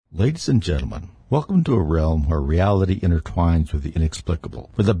Ladies and gentlemen, welcome to a realm where reality intertwines with the inexplicable,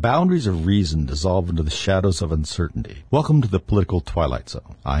 where the boundaries of reason dissolve into the shadows of uncertainty. Welcome to the political twilight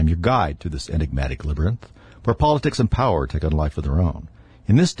zone. I am your guide through this enigmatic labyrinth, where politics and power take on life of their own.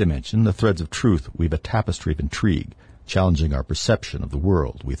 In this dimension, the threads of truth weave a tapestry of intrigue, challenging our perception of the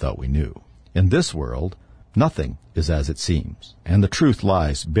world we thought we knew. In this world, nothing is as it seems, and the truth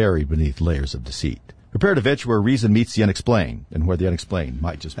lies buried beneath layers of deceit. Prepare to venture where reason meets the unexplained, and where the unexplained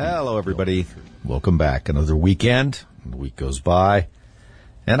might just be. Hello, everybody. Welcome back. Another weekend. The week goes by.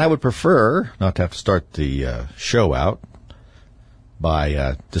 And I would prefer not to have to start the show out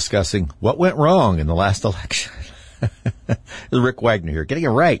by discussing what went wrong in the last election. Rick Wagner here, getting it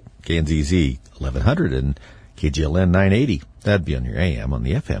right. KNZZ 1100 and KGLN 980. That'd be on your AM. On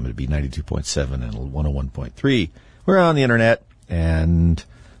the FM, it'd be 92.7 and 101.3. We're on the internet and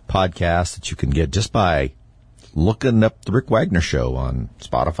podcast that you can get just by looking up the Rick Wagner Show on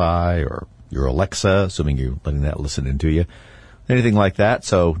Spotify or your Alexa, assuming you're letting that listen into you, anything like that.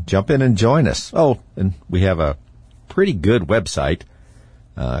 So jump in and join us. Oh, and we have a pretty good website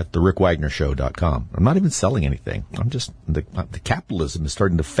at therickWagnerShow.com. I'm not even selling anything. I'm just, the capitalism is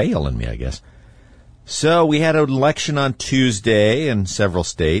starting to fail in me, I guess. So we had an election on Tuesday in several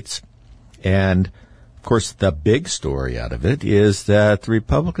states, and of course, the big story out of it is that the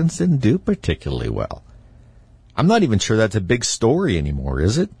Republicans didn't do particularly well. I'm not even sure that's a big story anymore,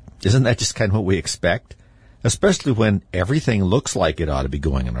 is it? Isn't that just kind of what we expect? Especially when everything looks like it ought to be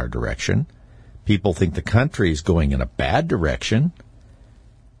going in our direction. People think the country is going in a bad direction.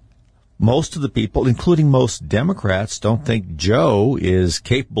 Most of the people, including most Democrats, don't think Joe is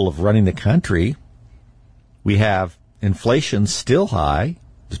capable of running the country. We have inflation still high,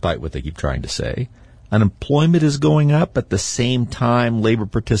 despite what they keep trying to say. Unemployment is going up. At the same time, labor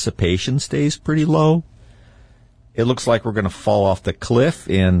participation stays pretty low. It looks like we're going to fall off the cliff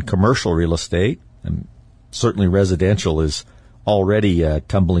in commercial real estate. And certainly residential is already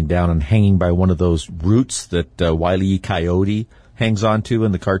tumbling down and hanging by one of those roots that Wile E. Coyote hangs onto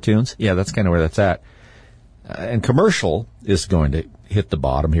in the cartoons. Yeah, that's kind of where that's at. And commercial is going to hit the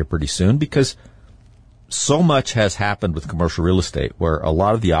bottom here pretty soon because so much has happened with commercial real estate where a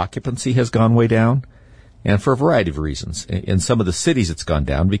lot of the occupancy has gone way down. And for a variety of reasons. In some of the cities, it's gone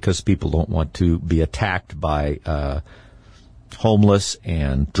down because people don't want to be attacked by homeless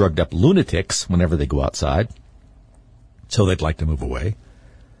and drugged-up lunatics whenever they go outside. So they'd like to move away.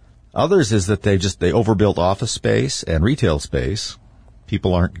 Others is that they overbuilt office space and retail space.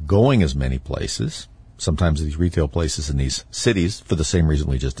 People aren't going as many places. Sometimes these retail places in these cities for the same reason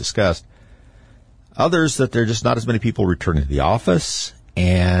we just discussed. Others that there are just not as many people returning to the office,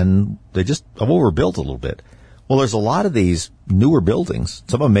 and they just have overbuilt a little bit. Well, there's a lot of these newer buildings,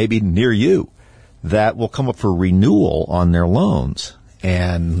 some of them may be near you, that will come up for renewal on their loans.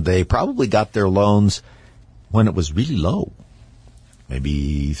 And they probably got their loans when it was really low,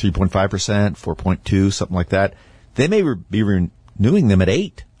 maybe 3.5%, 4.2%, something like that. They may be renewing them at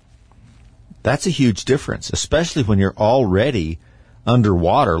 8%. That's a huge difference, especially when you're already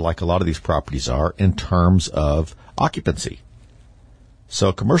underwater, like a lot of these properties are, in terms of occupancy.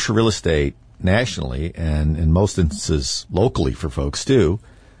 So commercial real estate nationally, and in most instances locally for folks too,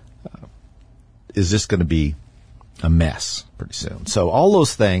 is just going to be a mess pretty soon. So all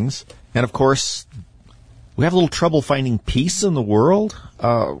those things, and of course, we have a little trouble finding peace in the world,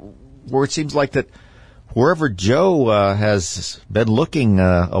 where it seems like that wherever Joe has been looking,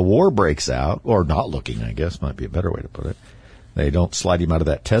 a war breaks out, or not looking, I guess, might be a better way to put it. They don't slide him out of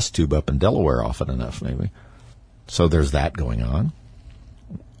that test tube up in Delaware often enough, maybe. So there's that going on.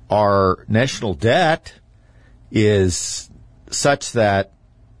 Our national debt is such that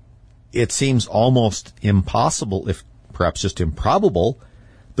it seems almost impossible, if perhaps just improbable,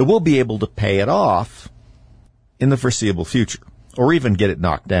 that we'll be able to pay it off in the foreseeable future, or even get it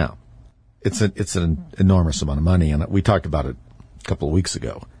knocked down. It's an enormous amount of money, and we talked about it a couple of weeks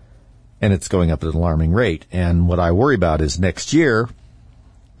ago, and it's going up at an alarming rate. And what I worry about is next year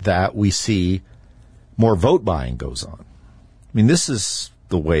that we see more vote buying goes on. I mean, this is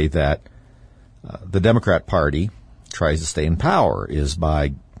the way that the Democrat Party tries to stay in power, is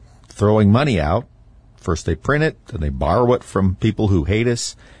by throwing money out. First they print it, then they borrow it from people who hate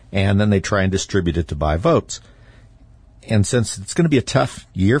us, and then they try and distribute it to buy votes. And since it's going to be a tough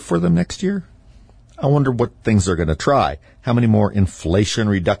year for them next year, I wonder what things they're going to try. How many more inflation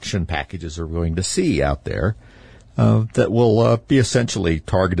reduction packages are we going to see out there that will be essentially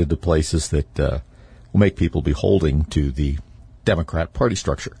targeted to places that will make people beholding to the Democrat Party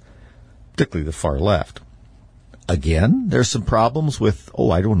structure, particularly the far left. Again, there's some problems with,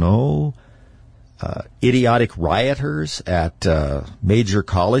 idiotic rioters at major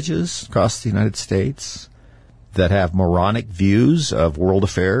colleges across the United States that have moronic views of world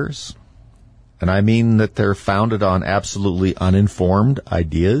affairs. And I mean that they're founded on absolutely uninformed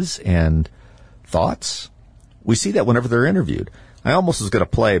ideas and thoughts. We see that whenever they're interviewed. I almost was going to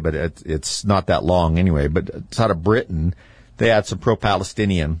play, but it's not that long anyway. But it's out of Britain. They had some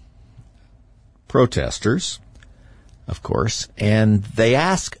pro-Palestinian protesters, of course, and they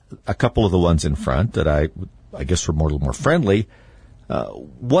asked a couple of the ones in front that I guess were a little more friendly,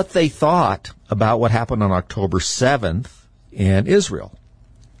 what they thought about what happened on October 7th in Israel.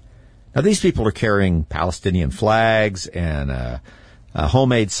 Now, these people are carrying Palestinian flags and a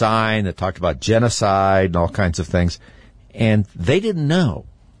homemade sign that talked about genocide and all kinds of things. And they didn't know.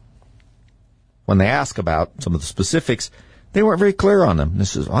 When they asked about some of the specifics, they weren't very clear on them.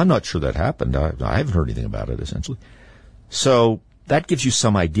 This is, I'm not sure that happened. I haven't heard anything about it, essentially. So that gives you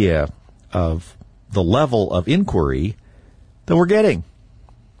some idea of the level of inquiry that we're getting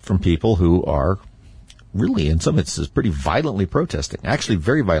from people who are really, in some instances, pretty violently protesting. Actually,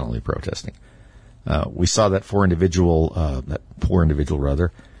 very violently protesting. We saw that poor individual,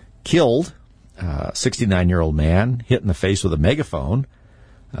 killed. 69-year-old man hit in the face with a megaphone,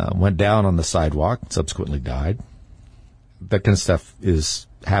 went down on the sidewalk, subsequently died. That kind of stuff is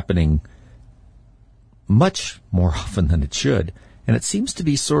happening much more often than it should. And it seems to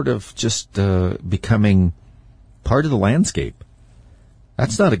be sort of just becoming part of the landscape.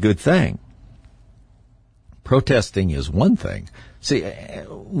 That's not a good thing. Protesting is one thing. See,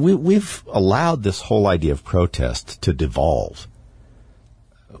 we've allowed this whole idea of protest to devolve.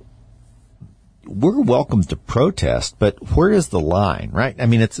 We're welcome to protest, but where is the line, right? I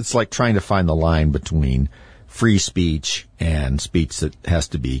mean, it's like trying to find the line between free speech and speech that has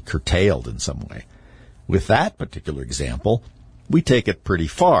to be curtailed in some way. With that particular example, we take it pretty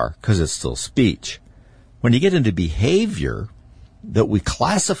far because it's still speech. When you get into behavior that we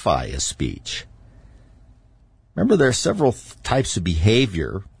classify as speech, remember there are several types of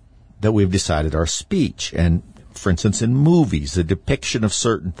behavior that we've decided are speech. And for instance, in movies, the depiction of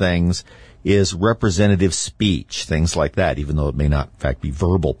certain things is representative speech, things like that, even though it may not, in fact, be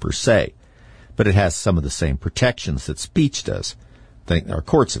verbal per se. But it has some of the same protections that speech does. Our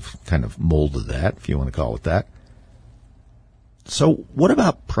courts have kind of molded that, if you want to call it that. So what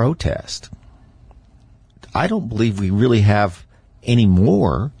about protest? I don't believe we really have any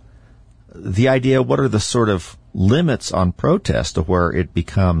more the idea, what are the sort of limits on protest to where it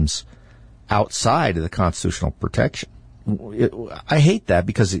becomes outside of the constitutional protection. I hate that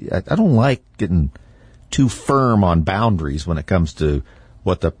because I don't like getting too firm on boundaries when it comes to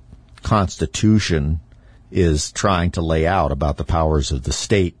what the Constitution is trying to lay out about the powers of the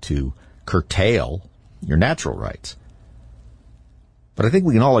state to curtail your natural rights. But I think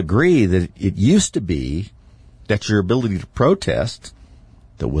we can all agree that it used to be that your ability to protest,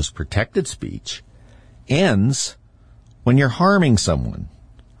 that was protected speech, ends when you're harming someone,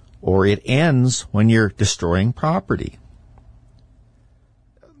 or it ends when you're destroying property.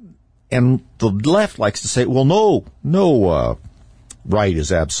 And the left likes to say, well, no right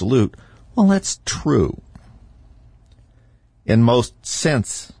is absolute. Well, that's true in most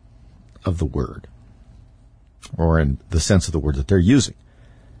sense of the word, or in the sense of the word that they're using.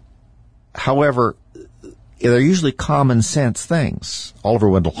 However, they're usually common sense things. Oliver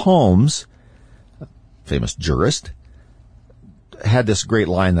Wendell Holmes, famous jurist, had this great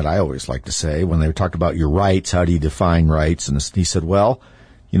line that I always like to say when they talked about your rights, how do you define rights? And he said, well,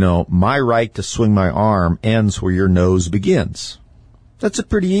 my right to swing my arm ends where your nose begins. That's a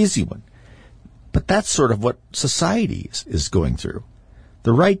pretty easy one. But that's sort of what society is going through.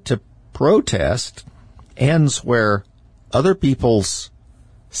 The right to protest ends where other people's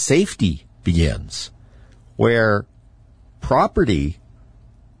safety begins, where property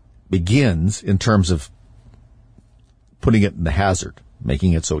begins in terms of putting it in the hazard,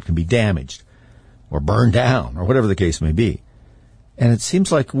 making it so it can be damaged or burned down or whatever the case may be. And it seems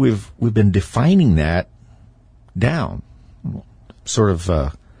like we've been defining that down. Sort of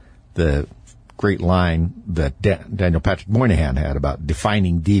the great line that Daniel Patrick Moynihan had about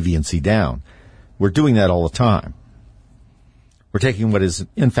defining deviancy down. We're doing that all the time. We're taking what is,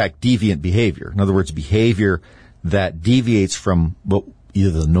 in fact, deviant behavior. In other words, behavior that deviates from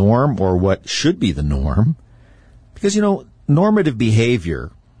either the norm or what should be the norm. Because, normative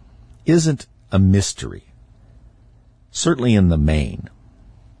behavior isn't a mystery. Certainly in the main.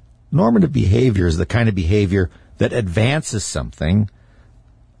 Normative behavior is the kind of behavior that advances something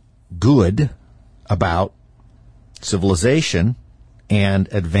good about civilization and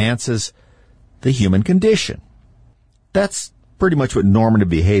advances the human condition. That's pretty much what normative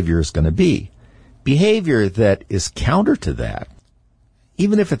behavior is going to be. behavior that is counter to that,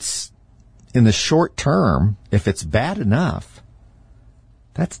 even if it's in the short term, if it's bad enough,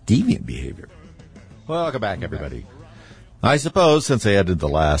 that's deviant behavior. Welcome back, everybody. I suppose since I ended the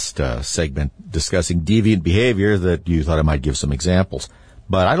last segment discussing deviant behavior that you thought I might give some examples.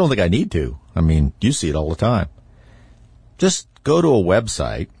 But I don't think I need to. I mean, you see it all the time. Just go to a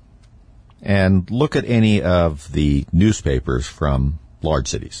website and look at any of the newspapers from large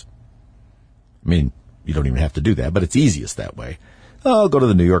cities. I mean, you don't even have to do that, but it's easiest that way. Oh, go to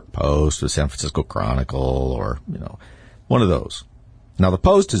the New York Post or San Francisco Chronicle or, one of those. Now, the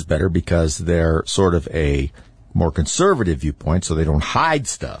Post is better because they're sort of a more conservative viewpoint, so they don't hide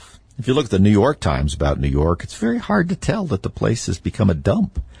stuff. If you look at the New York Times about New York, it's very hard to tell that the place has become a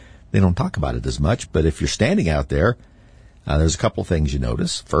dump. They don't talk about it as much, but if you're standing out there, there's a couple of things you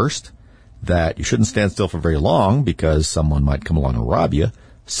notice. First, that you shouldn't stand still for very long because someone might come along and rob you.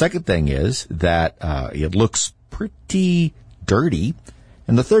 Second thing is that it looks pretty dirty.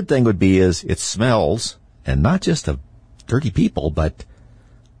 And the third thing would be is it smells, and not just of dirty people, but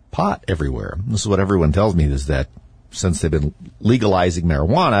pot everywhere. This is what everyone tells me, is that since they've been legalizing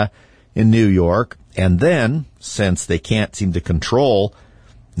marijuana in New York, and then since they can't seem to control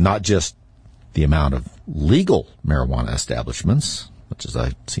not just the amount of legal marijuana establishments, which is,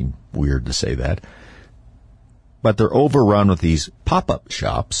 I seem weird to say that, but they're overrun with these pop-up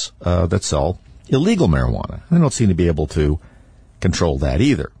shops that sell illegal marijuana. They don't seem to be able to control that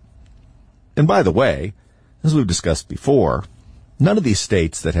either. And by the way, as we've discussed before, none of these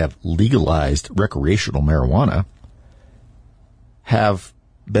states that have legalized recreational marijuana have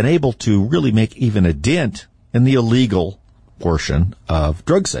been able to really make even a dent in the illegal portion of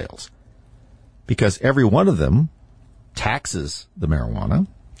drug sales, because every one of them taxes the marijuana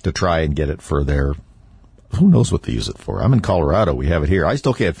to try and get it for their, who knows what they use it for. I'm in Colorado. We have it here. I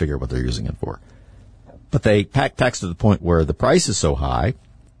still can't figure out what they're using it for. But they tax to the point where the price is so high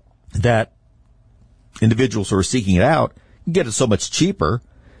that individuals who are seeking it out can get it so much cheaper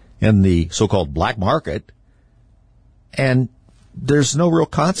in the so-called black market, and there's no real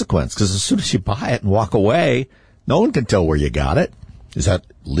consequence, because as soon as you buy it and walk away, no one can tell where you got it. Is that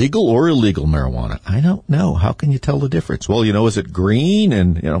legal or illegal marijuana? I don't know. How can you tell the difference? Well, is it green?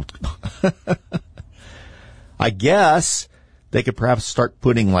 And, I guess they could perhaps start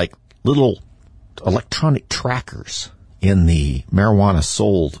putting like little electronic trackers in the marijuana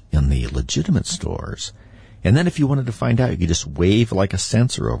sold in the legitimate stores. And then if you wanted to find out, you could just wave like a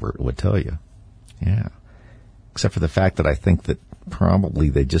sensor over it. It would tell you. Yeah. Except for the fact that I think that probably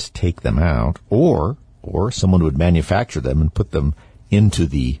they just take them out, or someone would manufacture them and put them into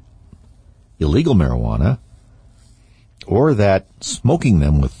the illegal marijuana, or that smoking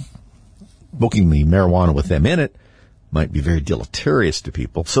the marijuana with them in it might be very deleterious to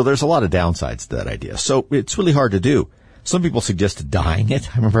people. So there's a lot of downsides to that idea. So it's really hard to do. Some people suggested dyeing it.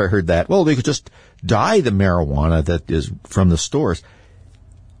 I remember I heard that. Well, they could just dye the marijuana that is from the stores.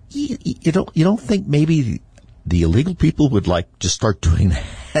 You don't think maybe the illegal people would just start doing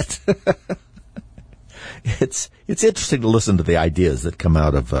that? It's interesting to listen to the ideas that come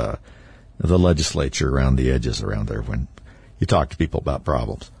out of the legislature around the edges around there when you talk to people about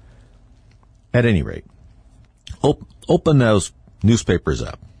problems. At any rate, open those newspapers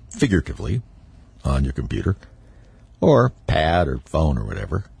up, figuratively, on your computer, or pad or phone or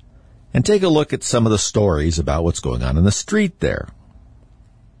whatever, and take a look at some of the stories about what's going on in the street there.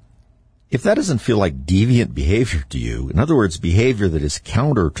 If that doesn't feel like deviant behavior to you, in other words, behavior that is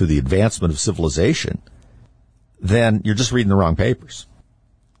counter to the advancement of civilization, then you're just reading the wrong papers,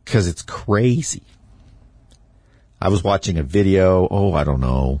 because it's crazy. I was watching a video, I don't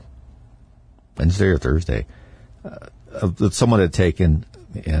know, Wednesday or Thursday, that someone had taken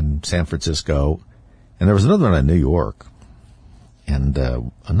in San Francisco, and there was another one in New York, and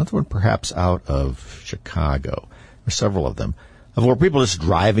another one perhaps out of Chicago, or several of them, of where people are just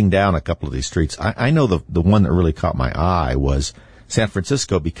driving down a couple of these streets. I know the one that really caught my eye was San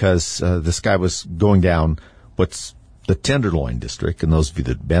Francisco, because this guy was going down what's the Tenderloin district, and those of you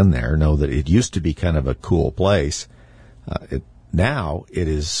that have been there know that it used to be kind of a cool place. Now it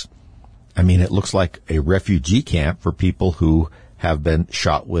is, it looks like a refugee camp for people who have been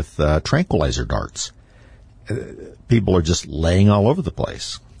shot with tranquilizer darts. People are just laying all over the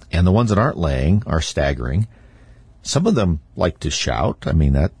place, and the ones that aren't laying are staggering. Some of them like to shout.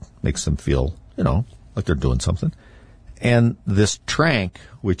 That makes them feel, like they're doing something. And this tranq,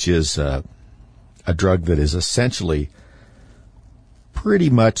 which is a drug that is essentially pretty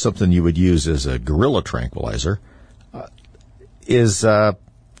much something you would use as a guerrilla tranquilizer, is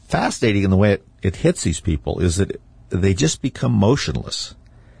fascinating in the way it hits these people, is that they just become motionless.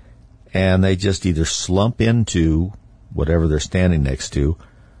 and they just either slump into whatever they're standing next to,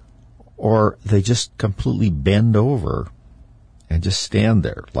 or they just completely bend over and just stand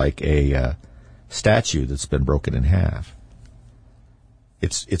there like a statue that's been broken in half.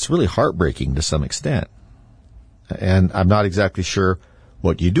 It's really heartbreaking to some extent. And I'm not exactly sure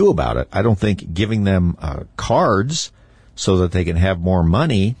what you do about it. I don't think giving them cards so that they can have more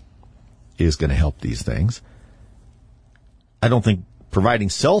money is going to help these things. I don't think providing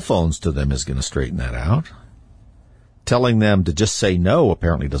cell phones to them is going to straighten that out. Telling them to just say no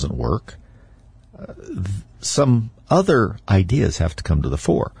apparently doesn't work. Some other ideas have to come to the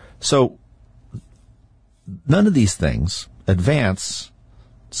fore. So none of these things advance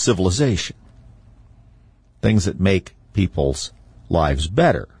civilization. Things that make people's lives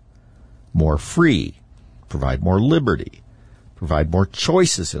better, more free, provide more liberty, provide more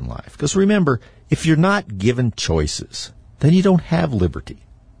choices in life. Because remember, if you're not given choices, then you don't have liberty.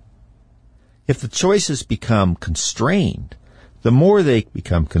 If the choices become constrained, the more they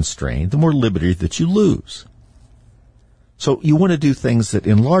become constrained, the more liberty that you lose. So you want to do things that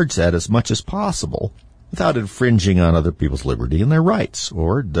enlarge that as much as possible without infringing on other people's liberty and their rights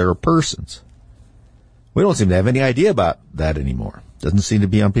or their persons. We don't seem to have any idea about that anymore. Doesn't seem to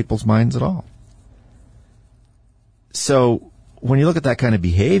be on people's minds at all. So when you look at that kind of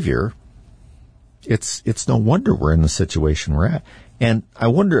behavior, it's no wonder we're in the situation we're at. And I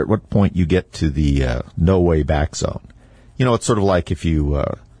wonder at what point you get to the no way back zone. You know, it's sort of like if you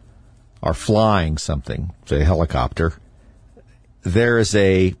are flying something, say a helicopter, there is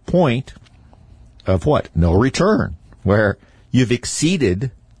a point of what? No return, where you've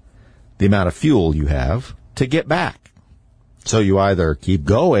exceeded the amount of fuel you have to get back. So you either keep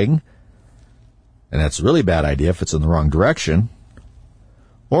going, and that's a really bad idea if it's in the wrong direction,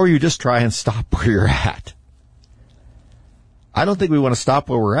 or you just try and stop where you're at. I don't think we want to stop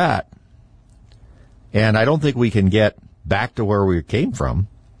where we're at, and I don't think we can get back to where we came from,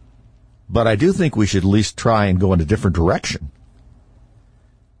 but I do think we should at least try and go in a different direction.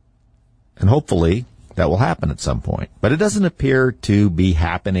 And hopefully that will happen at some point. But it doesn't appear to be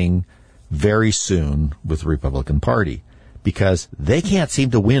happening very soon with the Republican Party because they can't seem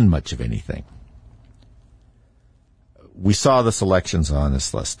to win much of anything. We saw this elections on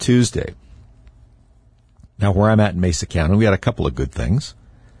this last Tuesday. Now, where I'm at in Mesa County, we had a couple of good things.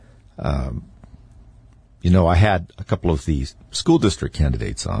 I had a couple of these school district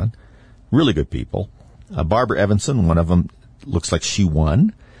candidates on, really good people. Barbara Evanson, one of them, looks like she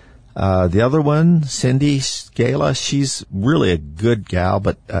won. The other one, Cindy Scala, she's really a good gal,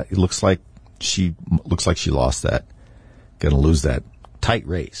 but it looks like she lost that, going to lose that tight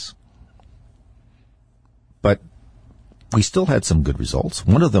race. But we still had some good results.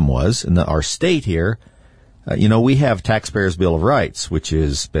 One of them was in our state here. We have Taxpayers' Bill of Rights, which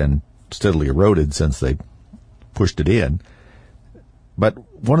has been steadily eroded since they pushed it in. But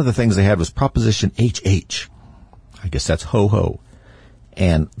one of the things they had was Proposition HH. I guess that's ho-ho.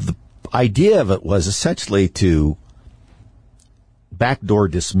 And the idea of it was essentially to backdoor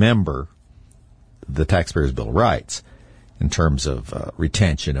dismember the Taxpayers' Bill of Rights in terms of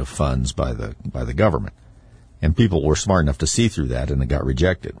retention of funds by the government. And people were smart enough to see through that, and it got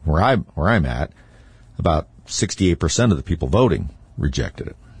rejected. Where I'm at, about 68% of the people voting rejected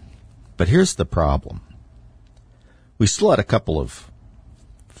it. But here's the problem. We still had a couple of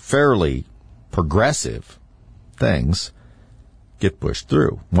fairly progressive things get pushed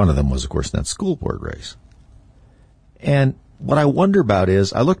through. One of them was, of course, that school board race. And what I wonder about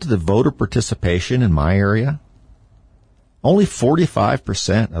is, I looked at the voter participation in my area. Only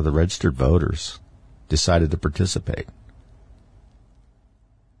 45% of the registered voters decided to participate.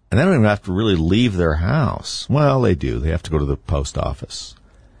 And they don't even have to really leave their house. Well, they do. They have to go to the post office.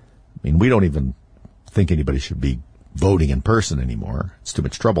 I mean, we don't even think anybody should be voting in person anymore. It's too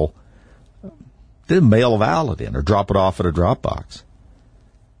much trouble. They mail a ballot in or drop it off at a drop box.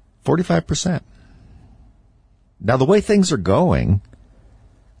 45%. Now, the way things are going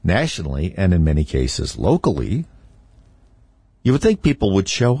nationally and in many cases locally, you would think people would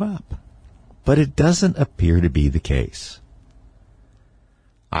show up. But it doesn't appear to be the case.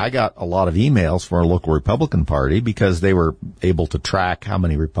 I got a lot of emails from our local Republican Party because they were able to track how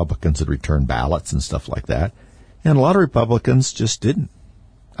many Republicans had returned ballots and stuff like that. And a lot of Republicans just didn't.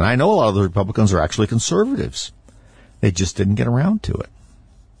 And I know a lot of the Republicans are actually conservatives. They just didn't get around to it.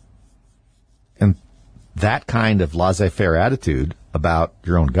 And that kind of laissez-faire attitude about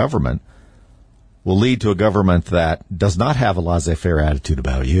your own government will lead to a government that does not have a laissez-faire attitude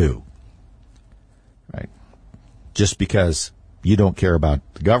about you. Right? Just because you don't care about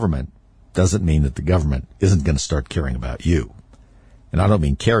the government doesn't mean that the government isn't going to start caring about you. And I don't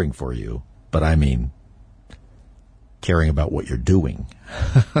mean caring for you, but I mean caring about what you're doing.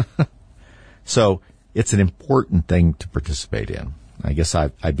 So it's an important thing to participate in. I guess I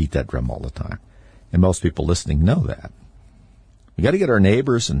beat that drum all the time. And most people listening know that. We got to get our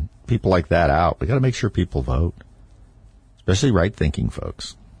neighbors and people like that out. We got to make sure people vote, especially right-thinking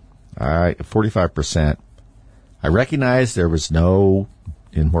folks. All right, 45%. I recognize there was no,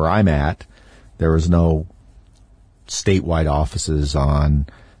 in where I'm at, there was no statewide offices on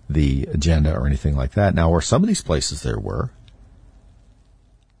the agenda or anything like that. Now, where some of these places there were,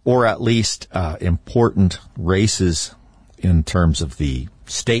 or at least important races in terms of the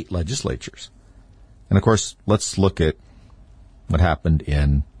state legislatures. And, of course, let's look at what happened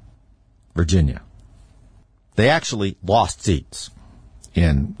in Virginia. They actually lost seats.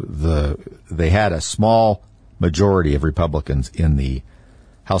 They had a small majority of Republicans in the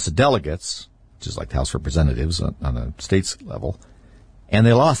House of Delegates, which is like the House of Representatives on a state's level, and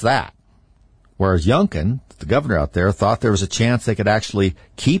they lost that. Whereas Youngkin, the governor out there, thought there was a chance they could actually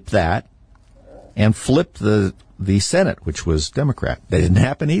keep that and flip the Senate, which was Democrat. That didn't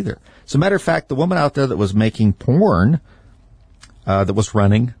happen either. As a matter of fact, the woman out there that was making porn, that was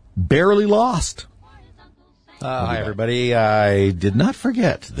running, barely lost. Hi, everybody. I did not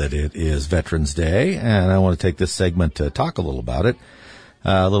forget that it is Veterans Day, and I want to take this segment to talk a little about it.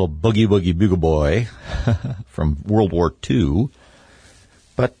 A little Boogie Woogie Bugle Boy from World War II.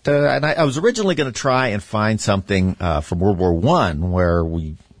 But and I was originally going to try and find something from World War I where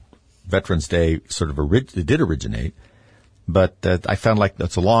Veterans Day sort of did originate. But I found like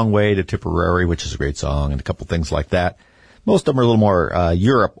that's a long way to Tipperary, which is a great song, and a couple things like that. Most of them are a little more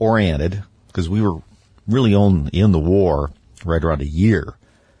Europe-oriented because we were really in the war right around a year.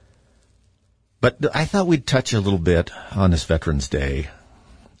 But I thought we'd touch a little bit on this Veterans Day.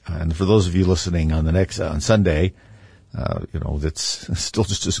 And for those of you listening on on Sunday, that's still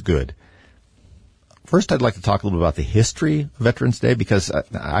just as good. First, I'd like to talk a little bit about the history of Veterans Day because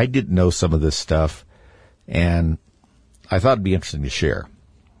I didn't know some of this stuff, and I thought it'd be interesting to share.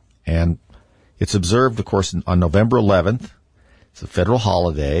 And it's observed, of course, on November 11th. It's a federal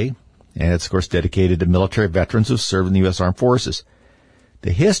holiday, and it's, of course, dedicated to military veterans who served in the U.S. Armed Forces.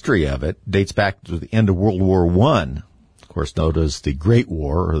 The history of it dates back to the end of World War I, of course, known as the Great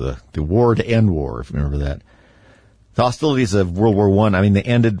War, or the War to End War, if you remember that. The hostilities of World War I, they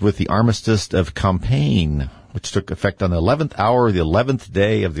ended with the Armistice of Campaign, which took effect on the 11th hour of the 11th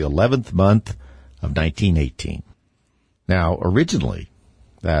day of the 11th month of 1918. Now, originally,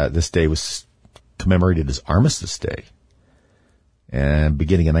 this day was commemorated as Armistice Day, and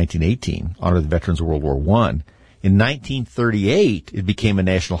beginning in 1918, honored the veterans of World War I. In 1938, it became a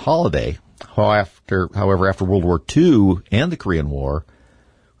national holiday. However, after World War II and the Korean War,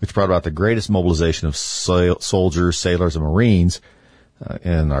 which brought about the greatest mobilization of soldiers, sailors, and Marines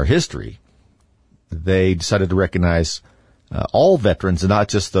in our history, they decided to recognize all veterans and not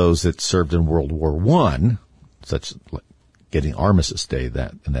just those that served in World War I, such like getting Armistice Day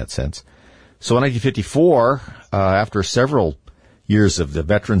in that sense. So in 1954, after several years of the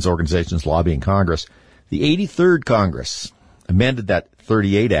veterans organizations lobbying Congress, the 83rd Congress amended that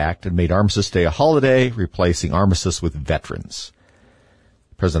 38 Act and made Armistice Day a holiday, replacing armistice with veterans.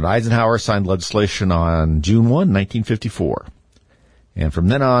 President Eisenhower signed legislation on June 1, 1954. And from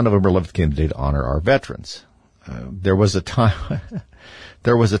then on, November 11th came the day to honor our veterans. There was a time,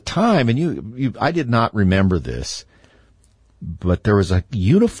 and I did not remember this, but there was a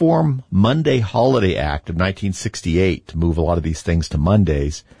Uniform Monday Holiday Act of 1968 to move a lot of these things to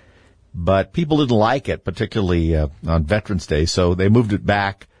Mondays. But people didn't like it, particularly on Veterans Day, so they moved it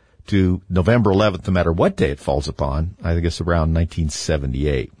back to November 11th, no matter what day it falls upon. I think it's around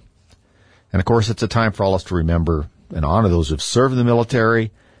 1978. And, of course, it's a time for all us to remember and honor those who have served in the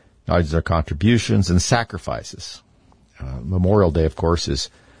military, acknowledge their contributions and sacrifices. Memorial Day, of course, is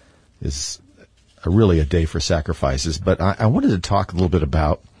really a day for sacrifices. But I wanted to talk a little bit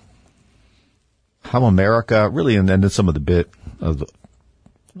about how America really, and then some of a bit on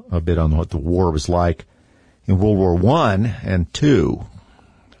what the war was like in World War I and II.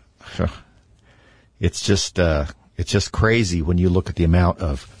 It's just crazy when you look at the amount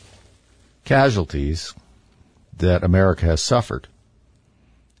of casualties that America has suffered.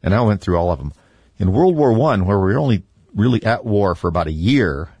 And I went through all of them. In World War I, where we were only really at war for about a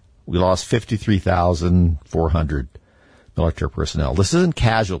year, we lost 53,400 military personnel. This isn't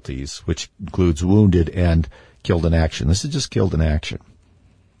casualties, which includes wounded and killed in action. This is just killed in action.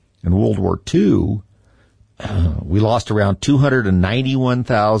 In World War II, we lost around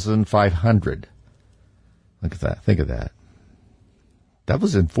 291,500. Look at that. Think of that. That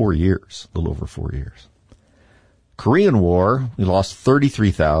was in 4 years, a little over 4 years. Korean War, we lost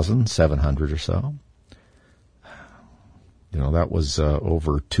 33,700 or so. That was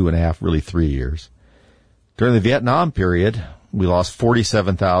over 2.5, really 3 years. During the Vietnam period, we lost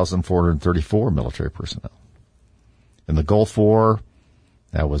 47,434 military personnel. In the Gulf War,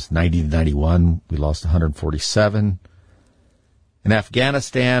 that was 90 to 91, we lost 147. In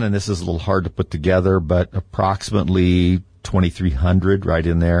Afghanistan, and this is a little hard to put together, but approximately 2,300 right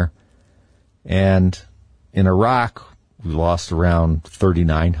in there. And in Iraq, we lost around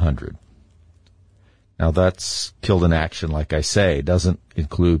 3,900. Now, that's killed in action, like I say. It doesn't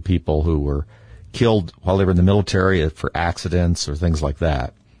include people who were killed while they were in the military for accidents or things like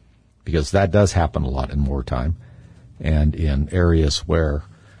that, because that does happen a lot in wartime and in areas where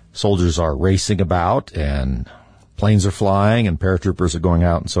soldiers are racing about and planes are flying and paratroopers are going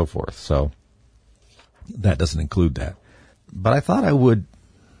out and so forth. So that doesn't include that. But I thought I would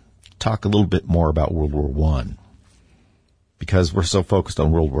talk a little bit more about World War I, because we're so focused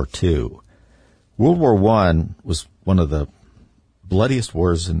on World War II. World War I was one of the bloodiest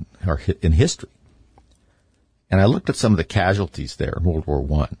wars in history. And I looked at some of the casualties there in World War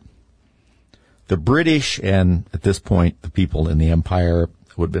I. The British, and at this point, the people in the empire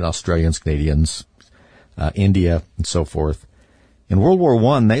would have been Australians, Canadians, India, and so forth. In World War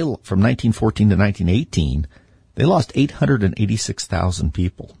I, from 1914 to 1918, they lost 886,000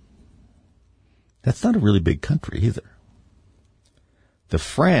 people. That's not a really big country either. The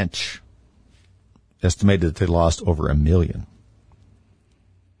French estimated that they lost over 1 million.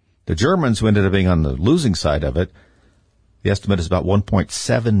 The Germans, who ended up being on the losing side of it, the estimate is about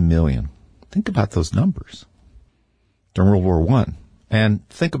 1.7 million. Think about those numbers during World War I. And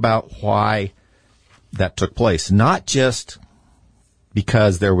think about why that took place. Not just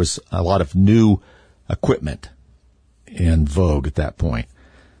because there was a lot of new equipment in vogue at that point.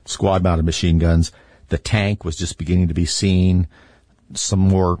 Squad-mounted machine guns. The tank was just beginning to be seen. Some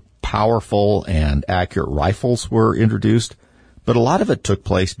more powerful and accurate rifles were introduced. But a lot of it took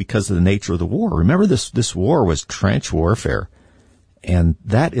place because of the nature of the war. Remember, this war was trench warfare. And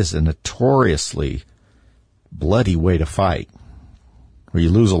that is a notoriously bloody way to fight, where you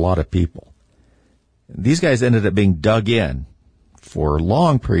lose a lot of people. These guys ended up being dug in for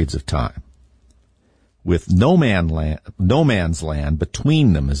long periods of time, with no man's land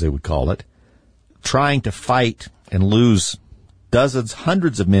between them, as they would call it, trying to fight and lose dozens,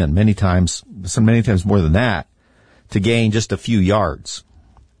 hundreds of men, many times more than that, to gain just a few yards.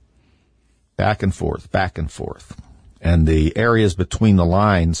 Back and forth, back and forth. And the areas between the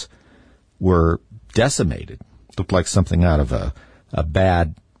lines were decimated. Looked like something out of a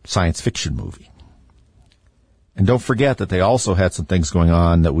bad science fiction movie. And don't forget that they also had some things going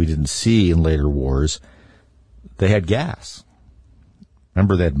on that we didn't see in later wars. They had gas.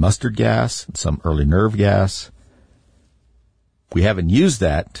 Remember, they had mustard gas and some early nerve gas. We haven't used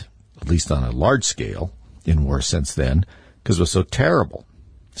that, at least on a large scale, in war since then, because it was so terrible,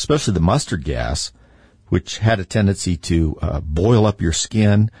 especially the mustard gas, which had a tendency to boil up your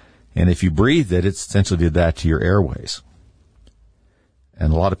skin, and if you breathed it, it essentially did that to your airways.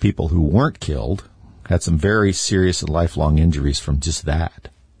 And a lot of people who weren't killed had some very serious and lifelong injuries from just that.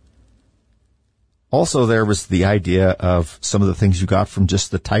 Also, there was the idea of some of the things you got from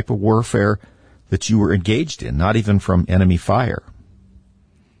just the type of warfare that you were engaged in, not even from enemy fire.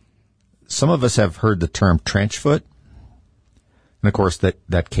 Some of us have heard the term trench foot, and of course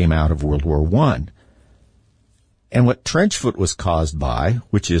that came out of World War I. And what trench foot was caused by,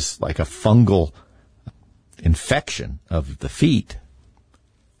 which is like a fungal infection of the feet,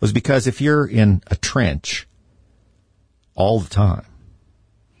 was because if you're in a trench all the time,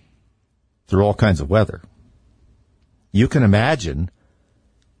 through all kinds of weather, you can imagine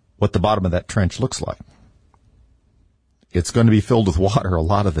what the bottom of that trench looks like. It's going to be filled with water a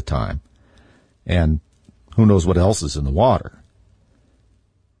lot of the time. And who knows what else is in the water.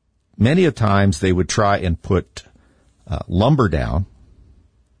 Many of times they would try and put lumber down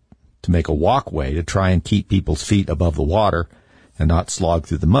to make a walkway to try and keep people's feet above the water and not slog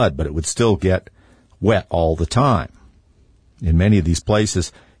through the mud, but it would still get wet all the time in many of these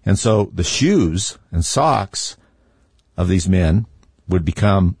places. And so the shoes and socks of these men would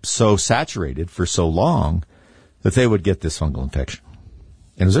become so saturated for so long that they would get this fungal infection.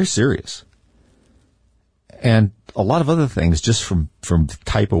 And it was very serious. And a lot of other things just from the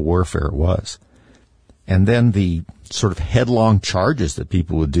type of warfare it was. And then the sort of headlong charges that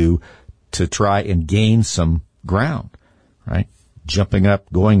people would do to try and gain some ground, right? Jumping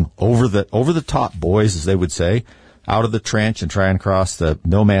up, going over the top, boys, as they would say, out of the trench and try and cross the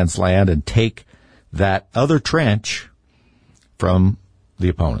no man's land and take that other trench from the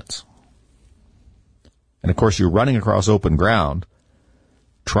opponents. And, of course, you're running across open ground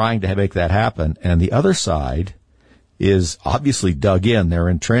trying to make that happen. And the other side is obviously dug in. They're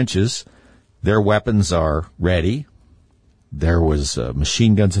in trenches. Their weapons are ready. There was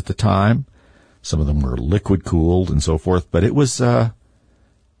machine guns at the time. Some of them were liquid-cooled and so forth. But it was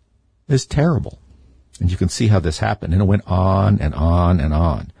terrible. And you can see how this happened. And it went on and on and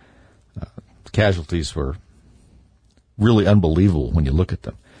on. The casualties were really unbelievable when you look at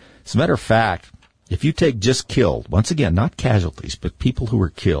them. As a matter of fact, if you take just killed, once again, not casualties, but people who were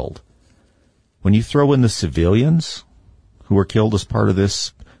killed, when you throw in the civilians who were killed as part of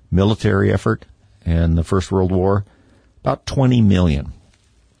this military effort in the First World War, about 20 million.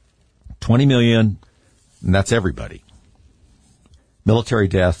 20 million, and that's everybody. Military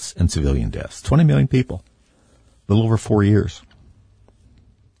deaths and civilian deaths. 20 million people. A little over 4 years.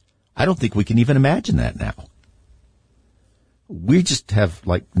 I don't think we can even imagine that now. We just have,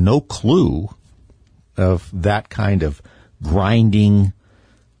 no clue of that kind of grinding,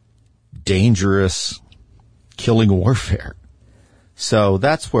 dangerous, killing warfare. So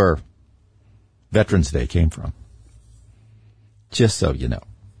that's where Veterans Day came from. Just so you know.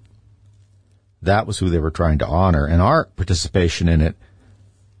 That was who they were trying to honor, and our participation in it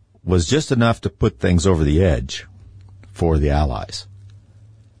was just enough to put things over the edge for the Allies.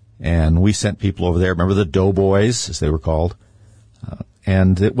 And we sent people over there. Remember the Doughboys, as they were called?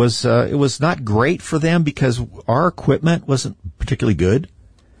 And it was not great for them because our equipment wasn't particularly good.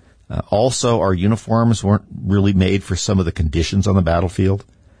 Also, our uniforms weren't really made for some of the conditions on the battlefield,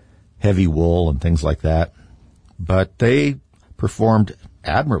 heavy wool and things like that. But they performed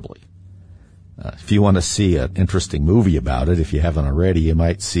admirably. If you want to see an interesting movie about it, if you haven't already, you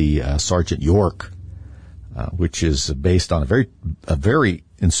might see Sergeant York, which is based on a very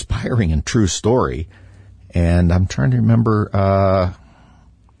inspiring and true story. And I'm trying to remember.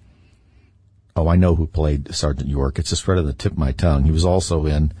 I know who played Sergeant York. It's just right on the tip of my tongue. He was also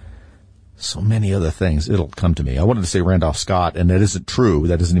in so many other things. It'll come to me. I wanted to say Randolph Scott, and that isn't true.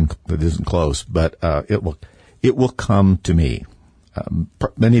 That isn't close. But it will come to me.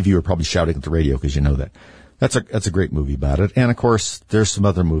 Many of you are probably shouting at the radio because you know that. That's a great movie about it. And of course, there's some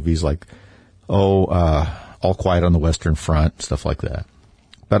other movies like All Quiet on the Western Front, stuff like that.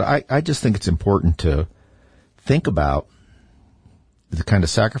 But I just think it's important to think about the kind of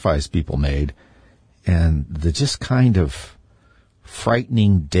sacrifice people made and the just kind of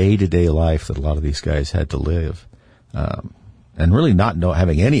frightening day-to-day life that a lot of these guys had to live, and really not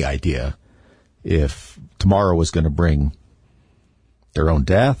having any idea if tomorrow was going to bring their own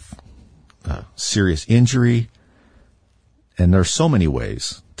death, serious injury, and there's so many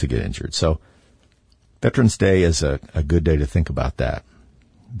ways to get injured. So Veterans Day is a good day to think about that.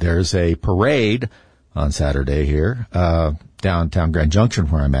 There's a parade on Saturday here, downtown Grand Junction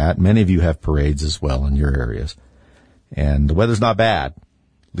where I'm at. Many of you have parades as well in your areas. And the weather's not bad,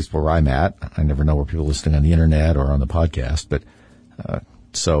 at least where I'm at. I never know where people are listening on the internet or on the podcast, but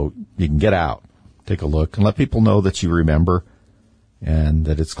so you can get out, take a look, and let people know that you remember and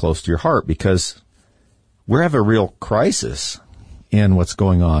that it's close to your heart, because we have a real crisis in what's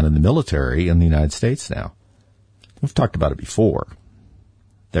going on in the military in the United States now. We've talked about it before.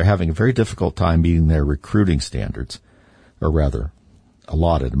 They're having a very difficult time meeting their recruiting standards, or rather,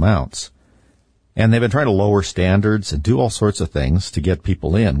 allotted amounts. And they've been trying to lower standards and do all sorts of things to get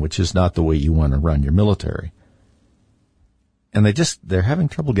people in, which is not the way you want to run your military. And they're having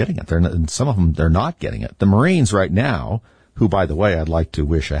trouble getting it. And some of them, they're not getting it. The Marines right now, who, by the way, I'd like to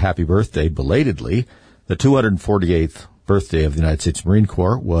wish a happy birthday belatedly, the 248th birthday of the United States Marine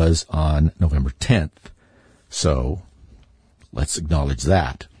Corps was on November 10th. So let's acknowledge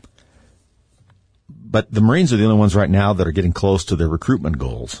that. But the Marines are the only ones right now that are getting close to their recruitment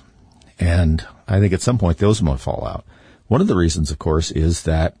goals. And I think at some point those might fall out. One of the reasons, of course, is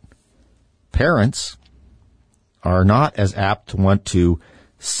that parents are not as apt to want to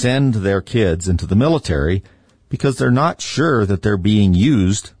send their kids into the military because they're not sure that they're being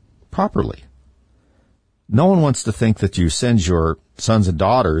used properly. No one wants to think that you send your sons and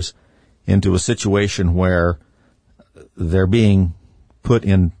daughters into a situation where they're being put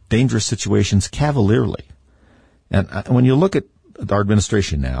in dangerous situations cavalierly. And when you look at our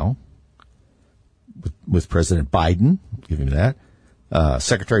administration now, with President Biden, give him that,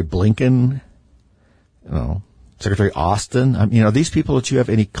 Secretary Blinken, Secretary Austin, are these people that you have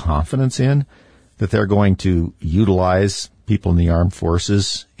any confidence in that they're going to utilize people in the armed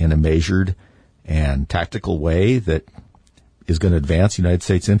forces in a measured and tactical way that is going to advance United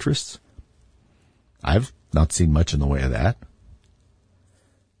States interests? I've not seen much in the way of that.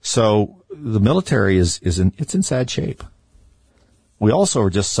 So the military is in sad shape. we also are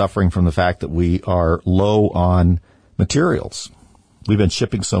just suffering from the fact that we are low on materials. We've been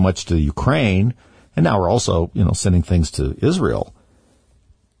shipping so much to Ukraine, and now we're also, sending things to Israel.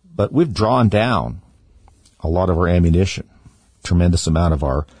 But we've drawn down a lot of our ammunition, tremendous amount of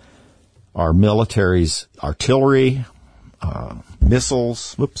our military's artillery,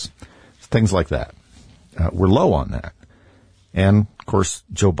 missiles, things like that. We're low on that. And, of course,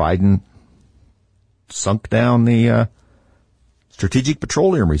 Joe Biden sunk down the Strategic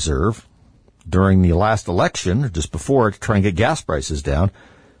Petroleum Reserve during the last election, or just before it, to try and get gas prices down.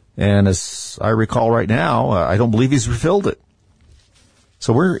 And as I recall right now, I don't believe he's refilled it.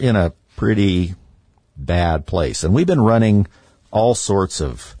 So we're in a pretty bad place. And we've been running all sorts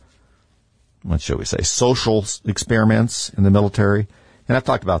of, what shall we say, social experiments in the military. And I've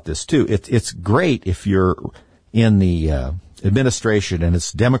talked about this too. It's great if you're in the administration and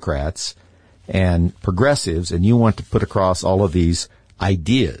it's Democrats and progressives and you want to put across all of these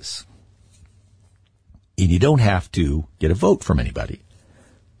ideas. And you don't have to get a vote from anybody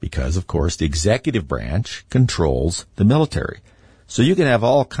because, of course, the executive branch controls the military. So you can have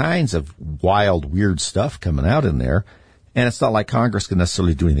all kinds of wild, weird stuff coming out in there, and it's not like Congress can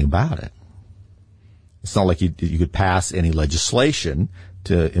necessarily do anything about it. It's not like you could pass any legislation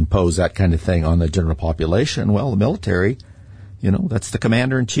to impose that kind of thing on the general population. Well, the military, that's the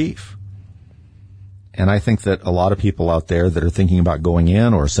commander-in-chief. And I think that a lot of people out there that are thinking about going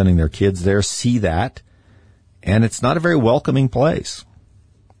in or sending their kids there see that, and it's not a very welcoming place.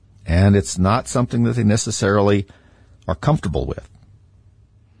 And it's not something that they necessarily are comfortable with.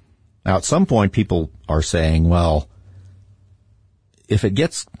 Now, at some point, people are saying, well, if it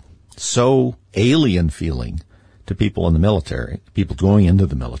gets so alien feeling to people in the military, people going into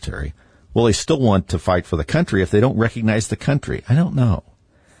the military, will they still want to fight for the country if they don't recognize the country? I don't know.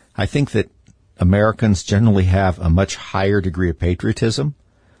 I think that Americans generally have a much higher degree of patriotism,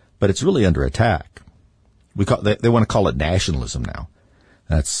 but it's really under attack. They want to call it nationalism now.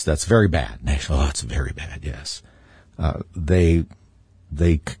 That's very bad. It's very bad. Yes. They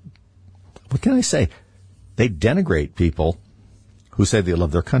what can I say? They denigrate people who say they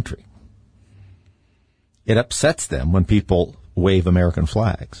love their country. It upsets them when people wave American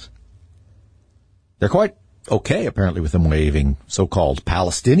flags. They're quite okay, apparently, with them waving so-called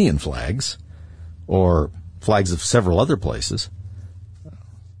Palestinian flags or flags of several other places,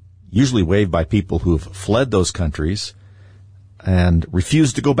 usually waved by people who've fled those countries and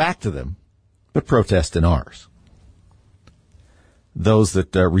refuse to go back to them, but protest in ours. Those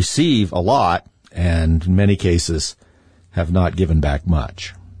that receive a lot, and in many cases have not given back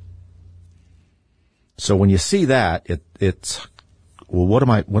much. So when you see that, it's well, what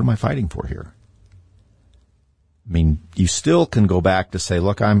am I fighting for here? I mean, you still can go back to say,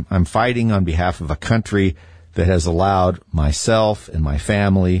 look, I'm fighting on behalf of a country that has allowed myself and my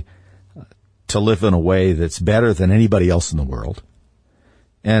family to live in a way that's better than anybody else in the world.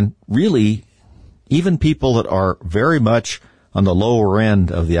 And really, even people that are very much on the lower end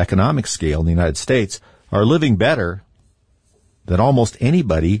of the economic scale in the United States are living better than almost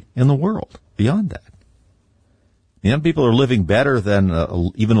anybody in the world beyond that. Young people are living better than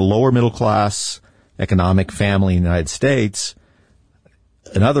even a lower middle class economic family in the United States.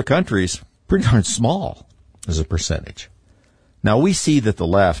 In other countries, pretty darn small as a percentage. Now, we see that the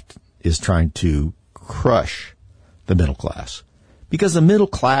left is trying to crush the middle class because the middle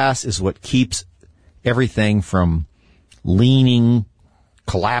class is what keeps everything from leaning,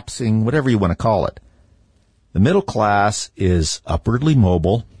 collapsing, whatever you want to call it. The middle class is upwardly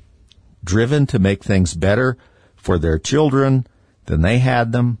mobile, driven to make things better for their children than they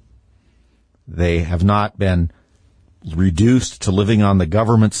had them. They have not been reduced to living on the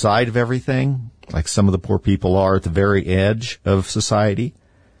government side of everything, like some of the poor people are at the very edge of society,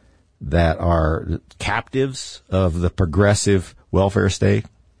 that are captives of the progressive welfare state.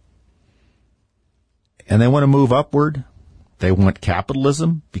 And they want to move upward. They want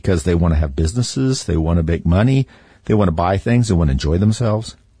capitalism because they want to have businesses. They want to make money. They want to buy things. They want to enjoy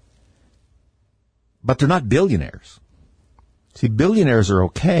themselves. But they're not billionaires. See, billionaires are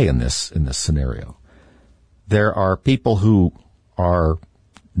okay in this scenario. There are people who are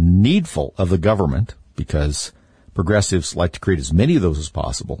needful of the government because progressives like to create as many of those as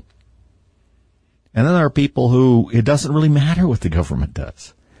possible. And then there are people who it doesn't really matter what the government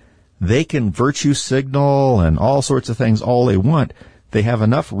does. They can virtue signal and all sorts of things all they want. They have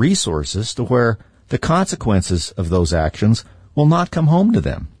enough resources to where the consequences of those actions will not come home to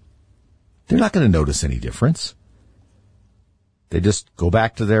them. They're not going to notice any difference. They just go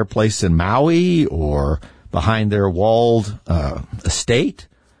back to their place in Maui or behind their walled estate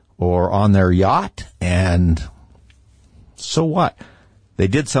or on their yacht, and So what? They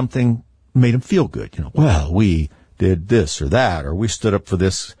did something, made them feel good. Well, we did this or that, or we stood up for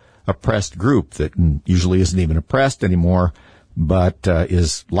this oppressed group that usually isn't even oppressed anymore, but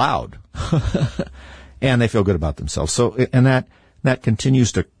is loud. And they feel good about themselves. So, and that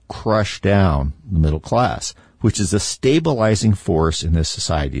continues to crush down the middle class, which is a stabilizing force in this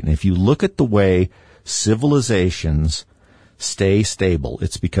society. And if you look at the way civilizations stay stable,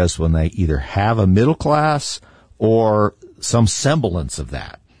 it's because when they either have a middle class or some semblance of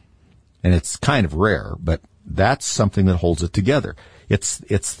that. And it's kind of rare, but that's something that holds it together. It's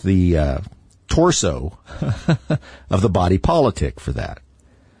the torso of the body politic for that.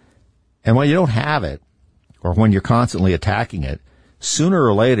 And when you don't have it, or when you're constantly attacking it, sooner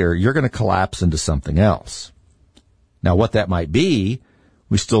or later, you're going to collapse into something else. Now, what that might be,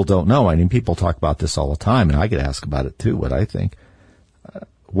 we still don't know. I mean, people talk about this all the time, and I get asked about it too, what I think.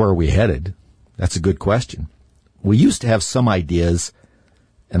 Where are we headed? That's a good question. We used to have some ideas,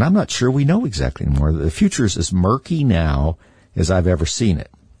 and I'm not sure we know exactly anymore. The future is as murky now as I've ever seen it.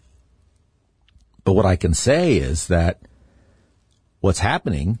 But what I can say is that what's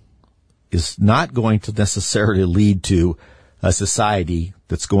happening is not going to necessarily lead to a society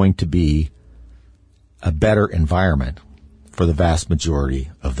that's going to be a better environment for the vast majority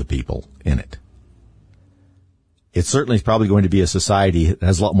of the people in it. It certainly is probably going to be a society that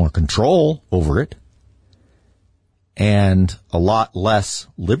has a lot more control over it and a lot less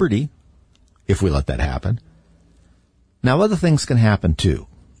liberty if we let that happen. Now, other things can happen too.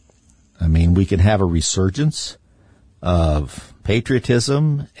 I mean, we can have a resurgence of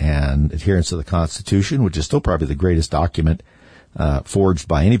patriotism and adherence to the Constitution, which is still probably the greatest document forged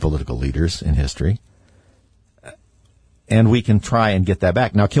by any political leaders in history. And we can try and get that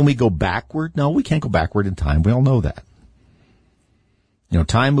back. Now, can we go backward? No, we can't go backward in time. We all know that.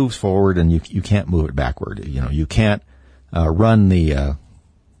 Time moves forward and you can't move it backward. You can't run the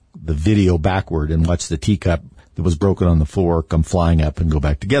video backward and watch the teacup that was broken on the floor come flying up and go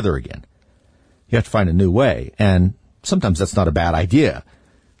back together again. You have to find a new way. And sometimes that's not a bad idea.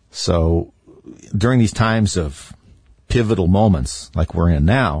 So during these times of pivotal moments like we're in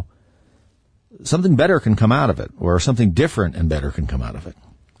now, something better can come out of it, or something different and better can come out of it.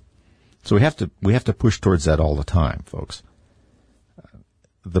 So we have to push towards that all the time, folks.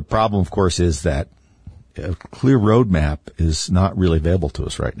 The problem, of course, is that a clear roadmap is not really available to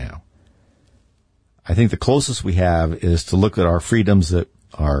us right now. I think the closest we have is to look at our freedoms that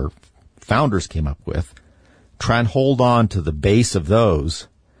our founders came up with, try and hold on to the base of those,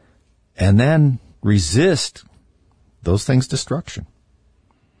 and then resist those things' destruction.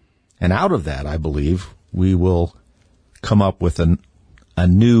 And out of that, I believe, we will come up with a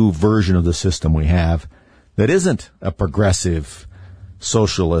new version of the system we have that isn't a progressive,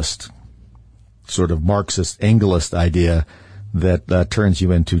 socialist, sort of Marxist, Engelist idea that turns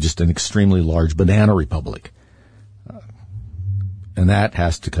you into just an extremely large banana republic. And that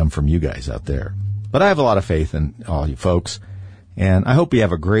has to come from you guys out there. But I have a lot of faith in all you folks. And I hope you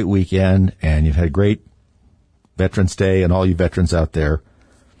have a great weekend and you've had a great Veterans Day, and all you veterans out there,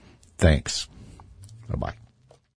 thanks. Bye-bye.